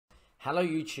Hello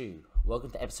YouTube, welcome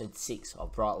to episode 6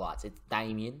 of Bright Lights. It's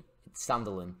Damien, it's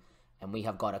Sunderland, and we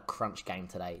have got a crunch game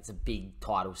today. It's a big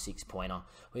title 6-pointer.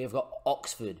 We have got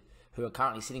Oxford, who are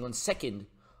currently sitting on second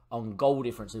on goal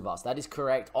difference with us. That is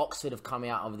correct. Oxford have come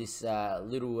out of this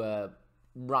little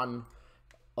run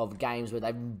of games where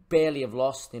they barely have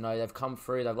lost. You know, they've come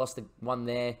through, they've lost the one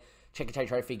there, Checker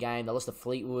Trophy game, they lost to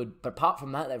Fleetwood. But apart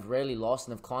from that, they've rarely lost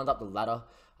and they've climbed up the ladder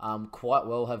quite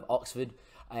well, have Oxford.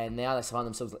 And now they find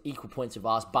themselves at equal points with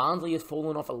us. Barnsley has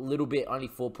fallen off a little bit, only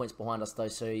 4 points behind us though.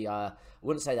 So I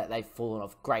wouldn't say that they've fallen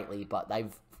off greatly, but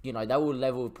they've, you know, they were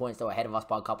level with points. They were ahead of us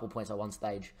by a couple of points at one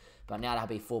stage. But now to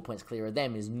be 4 points clear of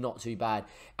them is not too bad.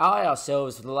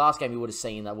 Ourselves, for the last game you would have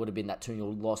seen, that would have been that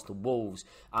 2-0 loss to Wolves.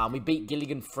 We beat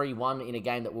Gilligan 3-1 in a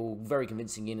game that we were very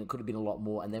convincing in. It could have been a lot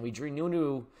more. And then we drew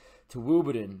 0-0 to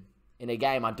Wilburton in a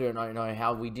game I don't know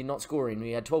how we did not score in.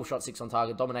 We had 12 shots, 6 on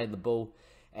target, dominated the ball.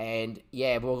 And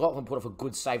yeah, we got to put off a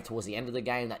good save towards the end of the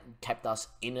game that kept us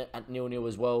in it at 0-0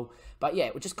 as well. But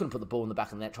yeah, we just couldn't put the ball in the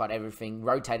back of the net. Tried everything,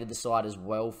 rotated the side as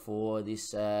well for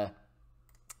this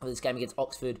game against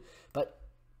Oxford. But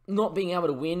not being able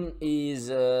to win is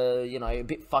you know, a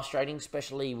bit frustrating,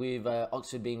 especially with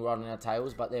Oxford being right on our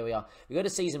tails. But there we are. We go to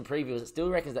season previews. It still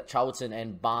reckons that Charlton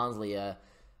and Barnsley are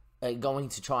going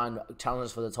to try and challenge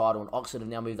us for the title, and Oxford have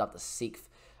now moved up to 6th.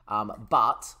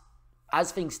 But as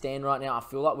things stand right now, I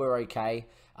feel like we're okay.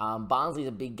 Barnsley's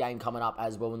a big game coming up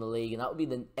as well in the league, and that will be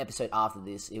the episode after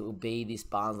this. It will be this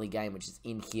Barnsley game, which is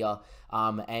in here.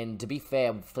 And to be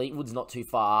fair, Fleetwood's not too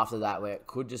far after that, where it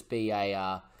could just be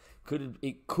a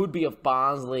could be a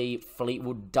Barnsley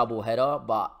Fleetwood doubleheader,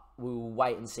 but we'll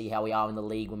wait and see how we are in the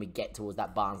league when we get towards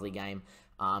that Barnsley game.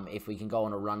 If we can go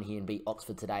on a run here and beat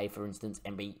Oxford today, for instance,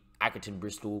 and beat Accrington,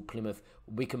 Bristol, Plymouth,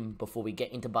 Wickham before we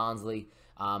get into Barnsley.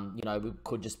 You know, we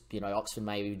could just, you know, Oxford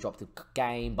maybe drop the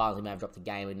game, Barnsley may have dropped the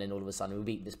game, and then all of a sudden we'll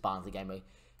beat this Barnsley game. We're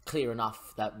clear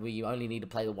enough that we only need to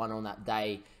play the one on that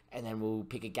day, and then we'll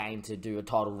pick a game to do a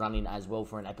title run-in as well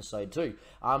for an episode too.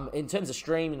 In terms of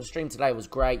stream, the stream today was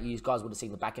great. You guys would have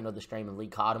seen the back end of the stream and Lee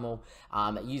Cardamore.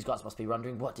 You guys must be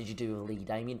wondering, what did you do with Lee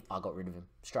Damien? I got rid of him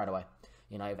straight away.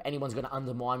 You know, if anyone's going to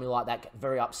undermine me like that, get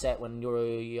very upset when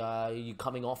you're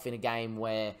coming off in a game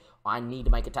where I need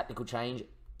to make a tactical change,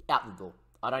 out the door.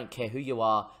 I don't care who you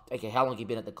are, don't care how long you've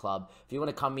been at the club. If you want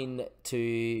to come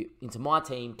into my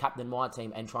team, captain my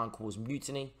team, and try and cause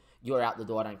mutiny, you're out the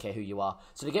door. I don't care who you are.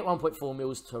 So to get 1.4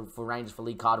 mils for Rangers for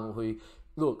Lee Cardinal, who,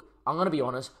 look, I'm going to be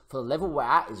honest, for the level we're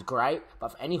at is great,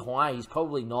 but for any higher, he's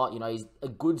probably not. You know, he's a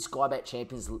good Skybet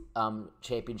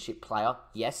Championship player,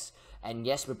 yes. And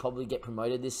yes, we'll probably get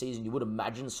promoted this season. You would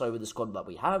imagine so with the squad that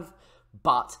we have.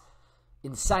 But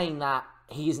in saying that,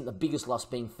 he isn't the biggest loss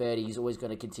being 30. He's always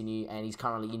going to continue, and he's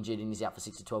currently injured and he's out for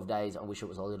 6 to 12 days. I wish it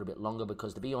was a little bit longer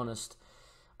because, to be honest,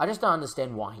 I just don't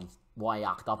understand why he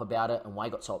yucked up about it and why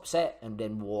he got so upset, and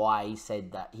then why he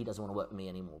said that he doesn't want to work with me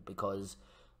anymore. Because,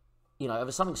 you know,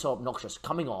 over something so obnoxious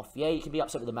coming off, yeah, you can be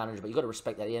upset with the manager, but you've got to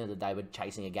respect that at the end of the day, we're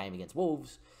chasing a game against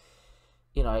Wolves.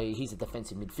 You know, he's a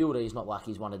defensive midfielder. He's not like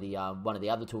he's one of the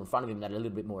other two in front of him that are a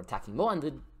little bit more attacking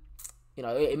minded. You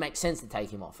know, it makes sense to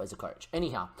take him off as a coach.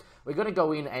 Anyhow, we're going to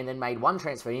go in and then made one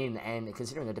transfer in, and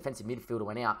considering a defensive midfielder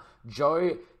went out,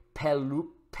 Joe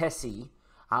Pelupesi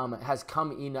has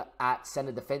come in at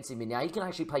centre defensive mid. Now, he can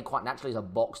actually play quite naturally as a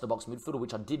box-to-box midfielder,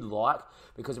 which I did like,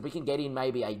 because if we can get in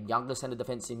maybe a younger centre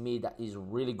defensive mid that is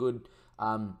really good,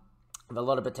 with a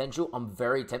lot of potential, I'm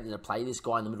very tempted to play this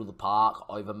guy in the middle of the park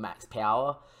over Max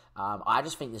Power. I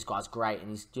just think this guy's great,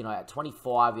 and he's, you know, at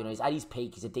 25, you know, he's at his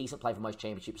peak. He's a decent player for most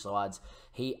championship sides.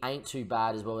 He ain't too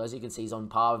bad as well. As you can see, he's on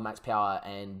par with Max Power,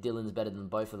 and Dylan's better than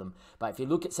both of them. But if you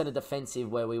look at centre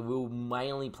defensive, where we will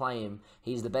mainly play him,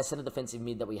 he's the best centre defensive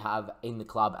mid that we have in the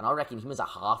club, and I reckon him as a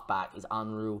halfback is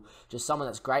unreal. Just someone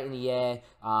that's great in the air,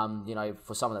 you know,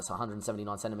 for someone that's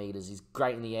 179 centimetres, he's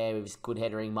great in the air with his good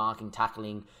headering, marking,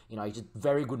 tackling. You know, he's just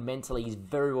very good mentally. He's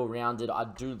very well-rounded. I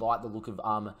do like the look of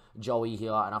Joey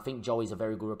here, and I think Joey's a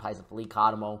very good replacement for Lee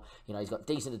Cardamore. You know, he's got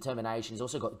decent determination. He's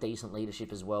also got decent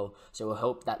leadership as well, so it will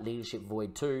help that leadership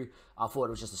void too. I thought it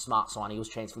was just a smart sign. He was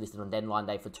transfer listed on deadline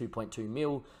day for 2.2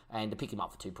 mil, and to pick him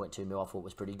up for 2.2 mil, I thought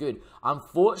was pretty good.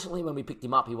 Unfortunately, when we picked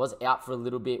him up, he was out for a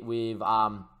little bit with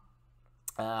I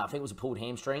think it was a pulled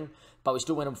hamstring, but we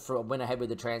still went ahead with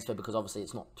the transfer because obviously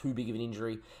it's not too big of an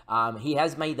injury. He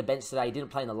has made the bench today. He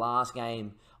didn't play in the last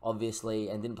game, obviously,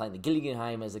 and didn't play in the Gilligan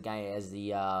game as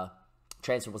the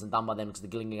transfer wasn't done by them, because the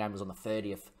Gilligan game was on the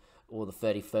 30th or the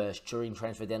 31st during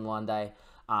transfer deadline day.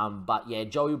 But yeah,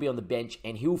 Joey will be on the bench,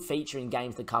 and he'll feature in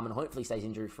games to come, and hopefully stays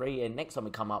injury free. And next time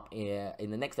we come up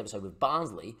in the next episode with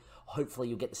Barnsley, hopefully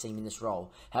you'll get to see him in this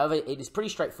role. However, it is pretty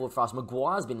straightforward for us.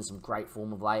 Maguire's been in some great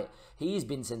form of late. He has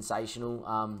been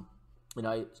sensational.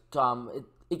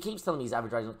 It keeps telling me his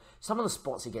average rating. Some of the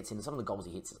spots he gets in, some of the goals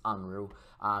he hits is unreal.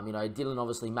 Dylan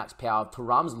obviously max power.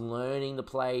 Thuram's learning to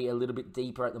play a little bit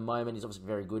deeper at the moment. He's obviously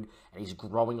very good and he's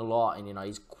growing a lot, and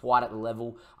he's quite at the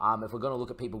level. If we're going to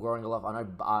look at people growing a lot,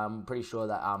 I'm pretty sure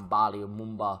that Bali or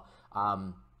Mumba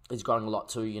is growing a lot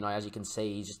too. As you can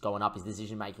see, he's just going up. His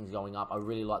decision making is going up. I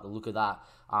really like the look of that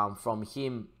from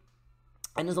him.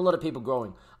 And there's a lot of people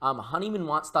growing. Honeyman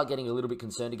might start getting a little bit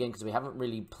concerned again because we haven't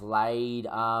really played.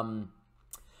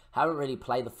 Haven't really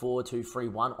played the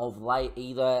 4-2-3-1 of late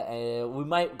either. We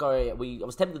might go. I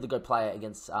was tempted to go play it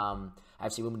against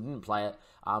AFC when we didn't play it.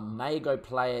 May go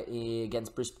play it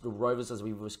against Bristol Rovers as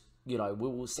we were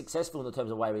successful in the terms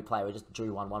of the way we play. We just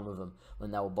drew 1-1 with them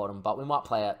when they were bottom. But we might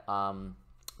play it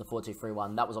the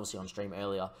 4-2-3-1. That was obviously on stream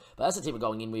earlier. But that's the team we're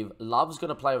going in with. Love's going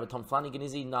to play over Tom Flanagan,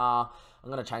 is he? Nah, I'm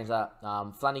going to change that.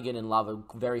 Flanagan and Love are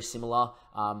very similar.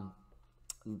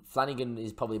 Flanagan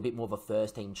is probably a bit more of a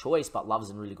first-team choice, but Love's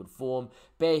in really good form.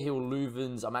 Bear Hill,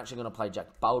 Luvens. I'm actually going to play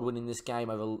Jack Baldwin in this game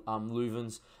over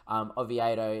Luvens.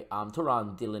 Oviedo,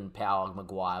 Turan, Dylan, Power,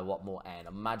 Maguire, Watmore, and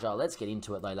Maja. Let's get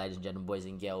into it, though, ladies and gentlemen, boys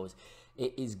and girls.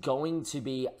 It is going to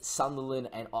be Sunderland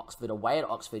and Oxford. Away at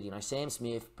Oxford, Sam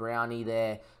Smith, Brownie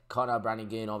there. Connor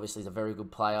Brannigan, obviously, is a very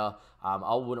good player.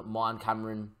 I wouldn't mind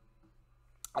Cameron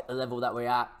at the level that we're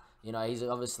at. He's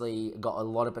obviously got a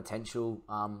lot of potential.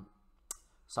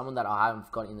 Someone that I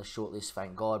haven't got in the shortlist,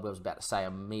 thank God. I was about to say, I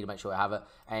need to make sure I have it.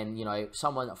 And,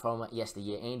 someone from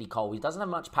yesteryear, Andy Cole, he doesn't have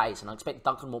much pace, and I expect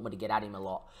Duncan Waltman to get at him a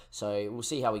lot. So we'll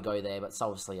see how we go there, but it's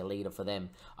obviously a leader for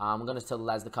them. I'm going to tell the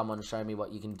lads to come on and show me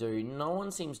what you can do. No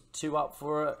one seems too up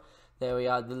for it. There we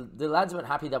are. The lads weren't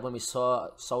happy that when we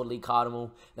sold Lee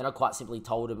Cardinal, then I quite simply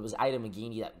told him it was Aidan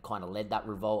McGeaney that kind of led that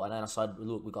revolt. And then I said,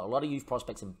 look, we've got a lot of youth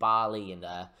prospects in Bali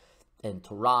and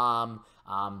Turam.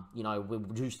 We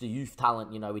reduced the youth talent.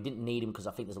 We didn't need him because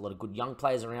I think there's a lot of good young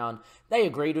players around. They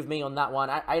agreed with me on that one.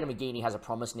 Aidan McGeaney has a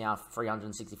promise now for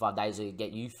 365 days to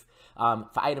get youth.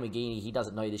 For Aidan McGeaney, he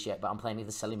doesn't know this yet, but I'm planning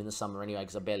to sell him in the summer anyway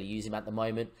because I barely use him at the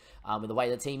moment. With the way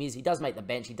the team is, he does make the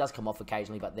bench. He does come off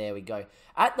occasionally, but there we go.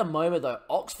 At the moment, though,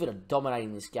 Oxford are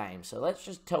dominating this game. So let's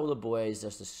just tell the boys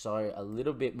just to show a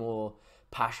little bit more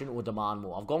passion or demand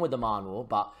more. I've gone with demand more,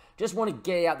 but just want to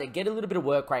get out there, get a little bit of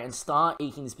work rate and start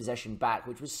eking this possession back,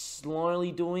 which we're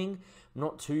slowly doing,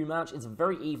 not too much. It's a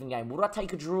very even game. Would I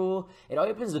take a draw? It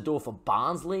opens the door for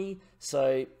Barnsley,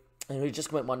 so we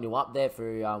just went 1-0 up there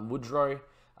for Woodrow,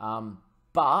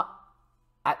 but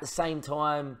at the same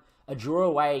time, a draw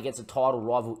away against a title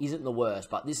rival isn't the worst,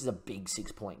 but this is a big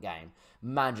 6-point game.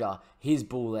 Maja, his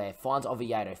ball there, finds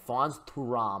Oviedo, finds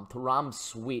Turam. Turam's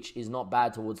switch is not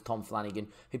bad towards Tom Flanagan,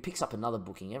 who picks up another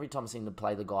booking. Every time I seem to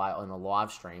play the guy on a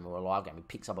live stream or a live game, he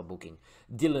picks up a booking.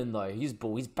 Dylan, though, his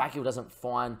ball, his back heel doesn't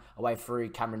find a way through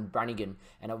Cameron Brannigan,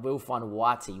 and it will find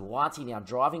Whitey. Whitey now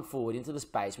driving forward into the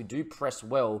space. We do press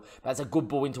well, but that's a good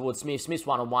ball in towards Smith. Smith's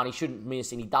one-on-one. He shouldn't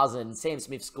miss, and he doesn't. Sam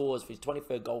Smith scores for his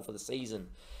 23rd goal for the season.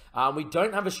 We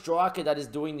don't have a striker that is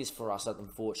doing this for us,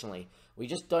 unfortunately. We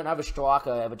just don't have a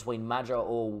striker between Maja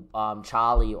or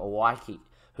Charlie or Waiki,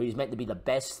 who's meant to be the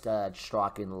best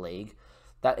striker in the league,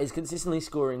 that is consistently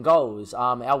scoring goals.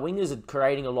 Our wingers are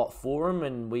creating a lot for him,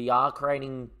 and we are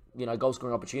creating,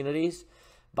 goal-scoring opportunities.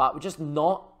 But we're just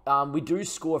not... we do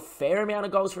score a fair amount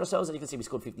of goals for ourselves, and you can see we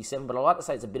scored 57, but I like to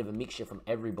say it's a bit of a mixture from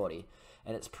everybody,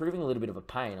 and it's proving a little bit of a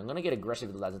pain. I'm going to get aggressive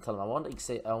with the lads and tell them I want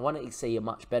to exceed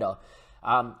much better.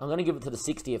 I'm going to give it to the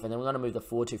 60th, and then we're going to move the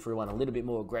 4-2-3-1 a little bit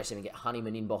more aggressive and get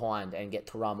Honeyman in behind and get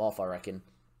Turam off, I reckon.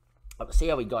 But see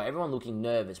how we go. Everyone looking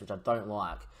nervous, which I don't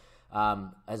like.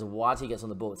 As Whitey gets on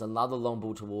the ball, it's another long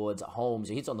ball towards Holmes,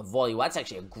 who hits on the volley. Well, that's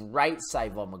actually a great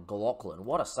save by McLaughlin.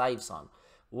 What a save, son.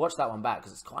 Watch that one back,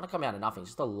 because it's kind of come out of nothing.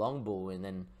 It's just a long ball, and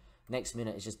then next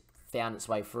minute it's just found its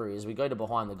way through. As we go to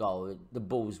behind the goal, the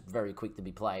ball's very quick to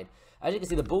be played. As you can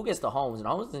see, the ball gets to Holmes, and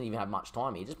Holmes doesn't even have much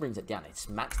time. He just brings it down. He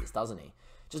smacks this, doesn't he?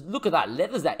 Just look at that.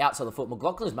 Leathers that outside the foot.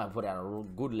 McLaughlin's maybe put out a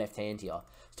good left hand here. I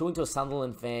was talking to a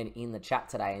Sunderland fan in the chat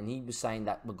today, and he was saying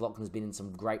that McLaughlin's been in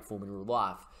some great form in real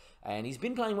life. And he's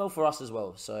been playing well for us as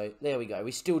well. So there we go.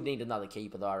 We still need another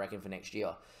keeper, though, I reckon, for next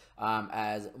year.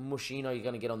 As Mushino, you're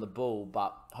going to get on the ball,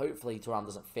 but hopefully Turam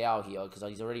doesn't foul here because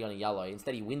he's already on a yellow.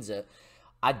 Instead, he wins it.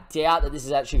 I doubt that this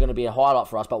is actually going to be a highlight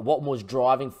for us, but Watmore's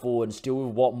driving forward, and still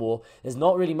with Watmore. There's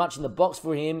not really much in the box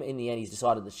for him. In the end, he's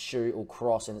decided to shoot or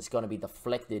cross, and it's going to be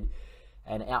deflected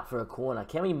and out for a corner.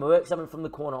 Can we work something from the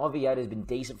corner? Oviedo's been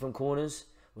decent from corners.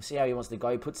 We'll see how he wants to go.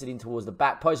 He puts it in towards the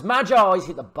back post. Majo, he's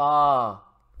hit the bar.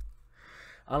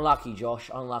 Unlucky, Josh.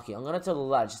 Unlucky. I'm going to tell the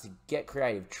lads just to get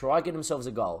creative. Try get themselves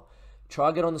a goal.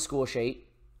 Try get on the score sheet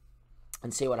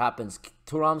and see what happens.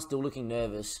 Thuram's still looking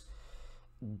nervous.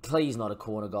 Please not a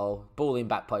corner goal. Ball in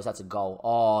back post. That's a goal.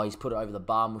 Oh, he's put it over the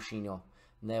bar, Mushino.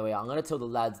 And there we are. I'm going to tell the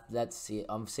lads, that's it.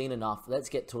 I've seen enough. Let's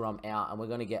get Thuram out, and we're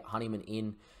going to get Honeyman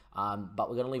in. But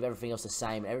we're going to leave everything else the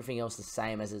same. Everything else the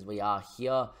same as we are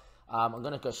here. I'm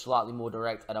going to go slightly more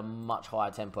direct at a much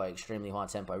higher tempo, extremely high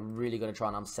tempo. Really going to try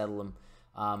and unsettle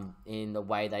them in the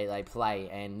way they play.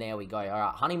 And there we go. All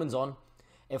right, Honeyman's on.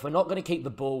 If we're not going to keep the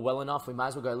ball well enough, we may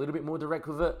as well go a little bit more direct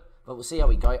with it. But we'll see how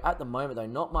we go. At the moment, though,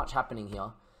 not much happening here.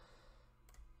 I'm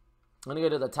going to go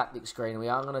to the tactics screen. We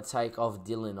are going to take off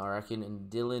Dylan, I reckon.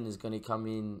 And Dylan is going to come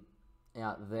in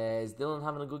out there. Is Dylan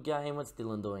having a good game? What's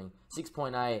Dylan doing?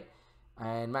 6.8.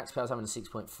 And Max Power's having a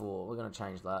 6.4. We're going to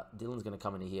change that. Dylan's going to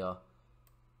come into here.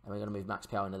 And we're going to move Max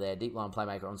Power into there. Deep line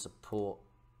playmaker on support.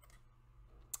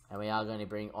 And we are going to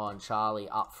bring on Charlie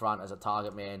up front as a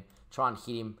target man. Try and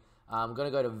hit him. I'm going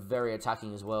to go to very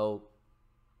attacking as well.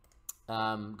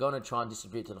 Going to try and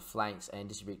distribute to the flanks and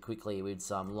distribute quickly with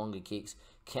some longer kicks.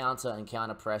 Counter and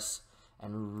counter press.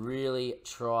 And really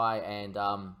try and...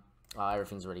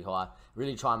 everything's already high.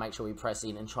 Really try and make sure we press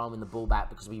in and try and win the ball back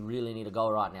because we really need a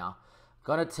goal right now.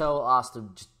 Going to tell us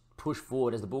to just push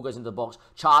forward as the ball goes into the box.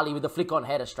 Charlie with the flick-on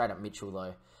header straight at Mitchell,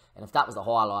 though. And if that was the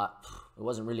highlight, it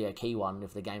wasn't really a key one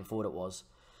if the game thought it was.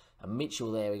 And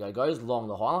Mitchell, there we go, goes long.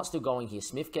 The highlight's still going here.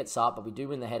 Smith gets up, but we do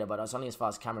win the header, but it's only as far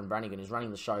as Cameron Brannigan is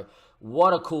running the show.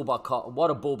 What a ball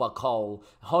by Cole.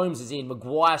 Holmes is in.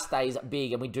 Maguire stays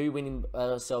big, and we do win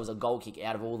ourselves a goal kick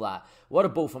out of all that. What a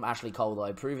ball from Ashley Cole,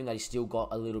 though, proving that he's still got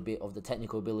a little bit of the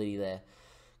technical ability there.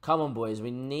 Come on, boys. We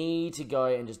need to go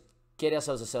and just get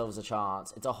ourselves a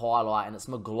chance. It's a highlight, and it's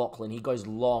McLaughlin. He goes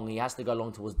long. He has to go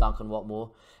long towards Duncan Watmore.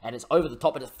 And it's over the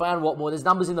top, and it's found Watmore. There's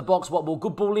numbers in the box. Watmore,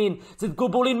 good ball in. It's a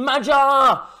good ball in.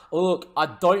 Maja! Look, I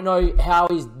don't know how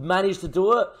he's managed to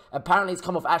do it. Apparently, it's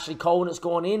come off Ashley Cole, and it's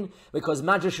gone in, because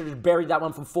Maja should have buried that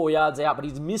one from 4 yards out, but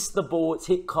he's missed the ball. It's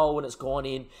hit Cole, and it's gone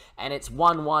in, and it's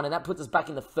 1-1, and that puts us back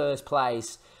in the first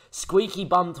place. Squeaky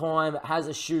Bum time has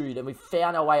a shoot, and we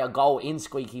found our way a goal in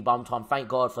Squeaky Bum time. Thank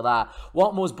God for that.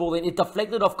 Watmore's ball in. It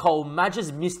deflected off Cole.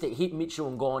 Madge's missed it, hit Mitchell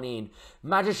and gone in.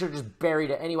 Madge should have just buried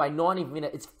it. Anyway, 90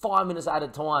 minutes. It's 5 minutes at a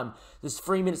time. There's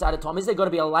 3 minutes at a time. Is there going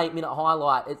to be a late minute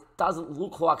highlight? It doesn't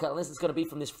look like it unless it's going to be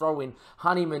from this throw-in.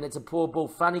 Honeyman, it's a poor ball.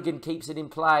 Flanagan keeps it in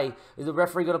play. Is the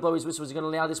referee going to blow his whistle? Is he going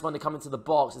to allow this one to come into the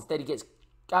box? Instead, he gets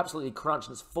absolutely crunched,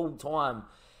 and it's full time.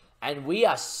 And we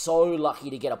are so lucky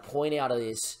to get a point out of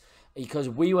this, because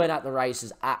we weren't at the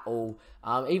races at all.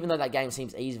 Even though that game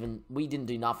seems even, we didn't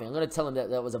do nothing. I'm going to tell him that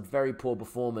that was a very poor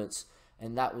performance,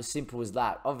 and that was simple as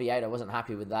that. Oviedo wasn't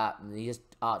happy with that, and he just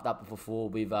arced up before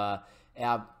with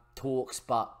our talks,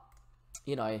 but,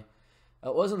 you know,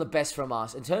 it wasn't the best from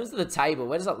us. In terms of the table,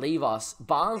 where does that leave us?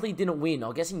 Barnsley didn't win.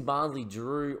 I'm guessing Barnsley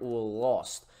drew or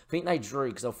lost. I think they drew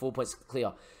because they were 4 points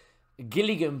clear.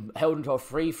 Gillingham held into a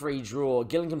 3-3 draw.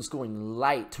 Gillingham scoring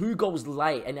late. 2 goals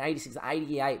late and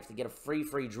 86-88 to get a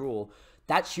 3-3 draw.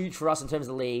 That's huge for us in terms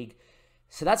of the league.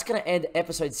 So that's going to end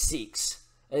episode 6.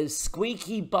 A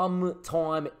Squeaky Bum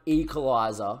time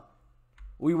equaliser.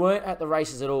 We weren't at the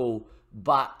races at all,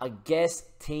 but I guess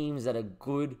teams that are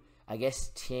good, I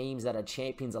guess teams that are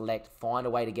champions elect find a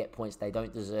way to get points they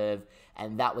don't deserve,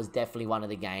 and that was definitely one of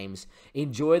the games.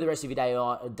 Enjoy the rest of your day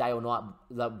or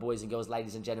night, boys and girls,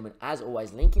 ladies and gentlemen. As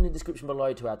always, link in the description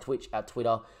below to our Twitch, our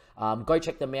Twitter. Go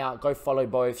check them out. Go follow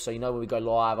both so you know when we go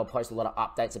live. I'll post a lot of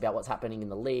updates about what's happening in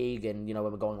the league and, you know,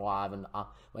 when we're going live, and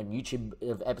when YouTube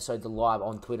episodes are live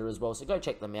on Twitter as well. So go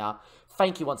check them out.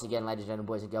 Thank you once again, ladies and gentlemen,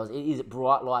 boys and girls. It is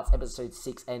Bright Lights, episode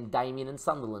 6, and Damien and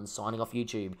Sunderland signing off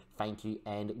YouTube. Thank you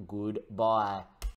and goodbye.